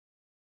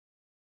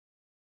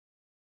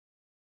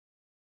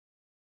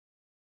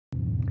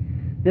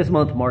This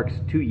month marks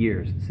 2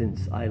 years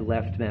since I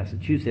left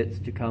Massachusetts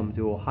to come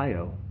to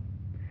Ohio.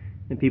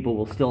 And people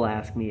will still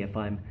ask me if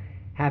I'm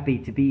happy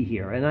to be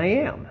here, and I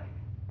am.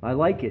 I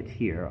like it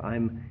here.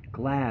 I'm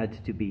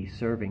glad to be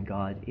serving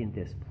God in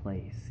this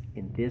place,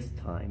 in this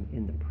time,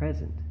 in the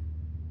present.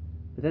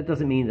 But that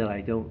doesn't mean that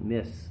I don't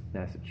miss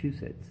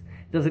Massachusetts.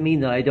 It doesn't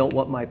mean that I don't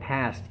want my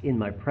past in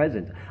my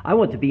present. I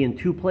want to be in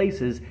two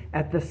places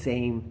at the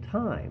same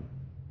time.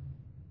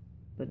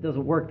 But it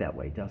doesn't work that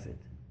way, does it?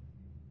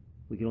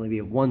 We can only be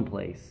at one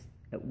place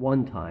at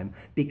one time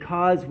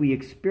because we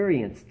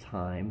experience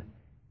time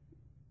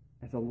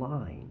as a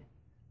line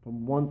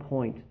from one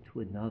point to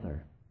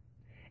another.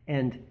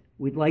 And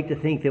we'd like to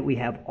think that we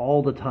have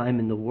all the time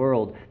in the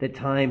world, that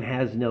time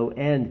has no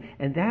end,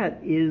 and that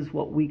is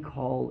what we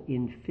call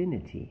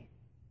infinity.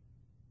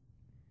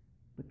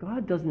 But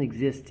God doesn't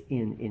exist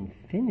in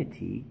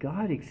infinity.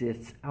 God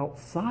exists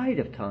outside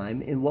of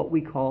time in what we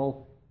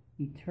call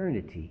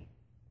eternity,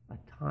 a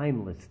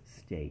timeless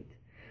state.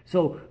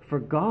 So for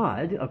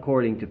God,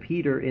 according to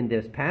Peter in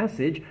this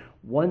passage,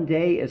 one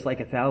day is like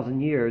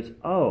 1,000 years.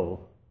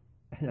 Oh,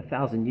 and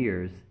 1,000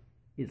 years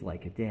is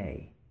like a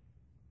day.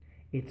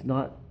 It's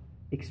not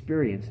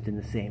experienced in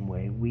the same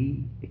way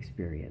we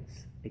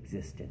experience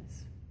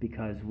existence,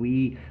 because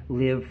we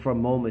live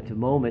from moment to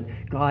moment.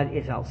 God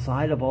is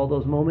outside of all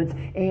those moments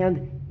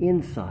and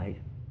inside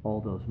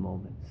all those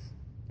moments.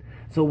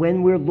 So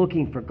when we're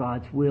looking for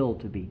God's will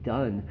to be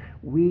done,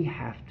 we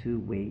have to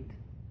wait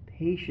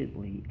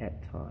patiently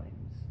at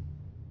times.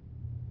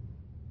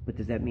 But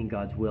does that mean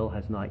God's will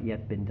has not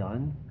yet been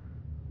done?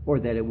 Or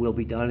that it will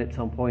be done at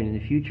some point in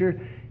the future?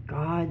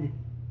 God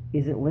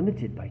isn't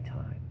limited by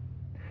time.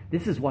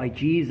 This is why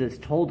Jesus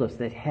told us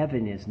that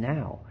heaven is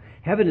now.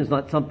 Heaven is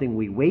not something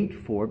we wait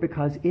for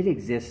because it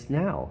exists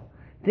now.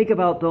 Think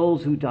about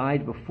those who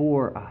died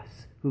before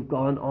us, who've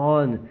gone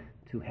on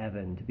to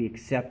heaven to be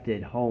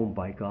accepted home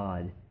by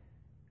God.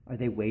 Are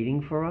they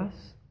waiting for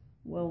us?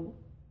 Well,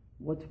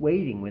 what's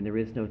waiting when there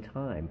is no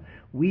time?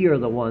 We are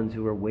the ones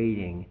who are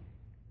waiting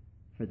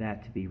for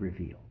that to be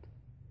revealed,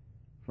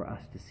 for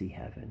us to see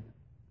heaven.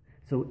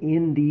 So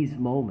in these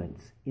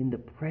moments, in the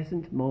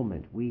present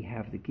moment, we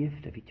have the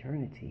gift of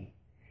eternity.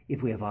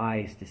 If we have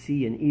eyes to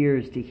see and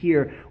ears to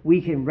hear,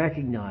 we can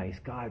recognize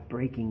God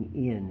breaking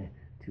in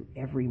to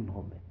every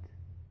moment.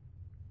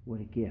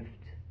 What a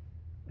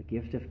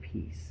gift of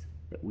peace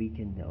that we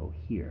can know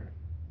here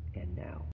and now.